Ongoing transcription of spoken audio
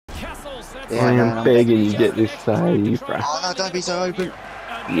Yeah, I man, am I'm begging you get this save, bro. Oh no, don't be so open.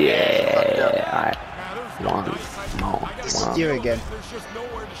 Yeah. One more. This is you again.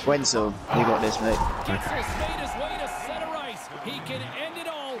 Wenzel, you got this, mate.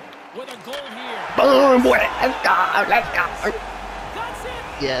 Boom, boy. Let's go. Let's go.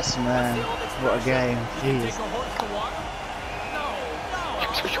 Yes, man. What a game. Jeez.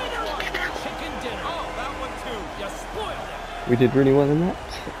 We did really well in that.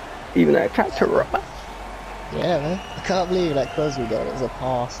 Even that tractor rubber. Yeah, man. I can't believe that Crosby got it. It was a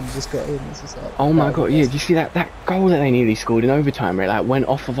pass and just got in. It's just like, Oh my god, yeah, did you see that goal that they nearly scored in overtime, right? Like went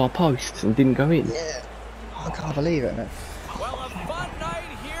off of our posts and didn't go in. Yeah. I can't believe it, man. Well, a fun night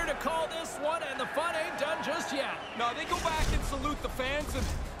here to call this one, and the fun ain't done just yet. No, they go back and salute the fans, and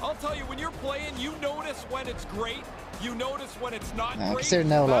I'll tell you, when you're playing, you notice when it's great, you notice when it's not great. Considering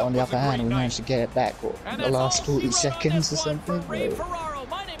they were like on the upper hand, we managed to get it back, what, the last 40 seconds or something.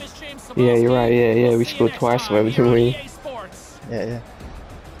 Yeah, you're right, yeah, we scored twice, where didn't we? Yeah.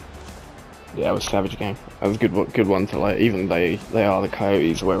 Yeah, it was a savage game. That was a good one to like, even they are the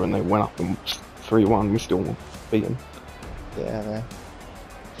Coyotes, where when they went up and 3-1, we still beat them. Yeah, man.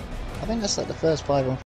 I think that's like the first 5-on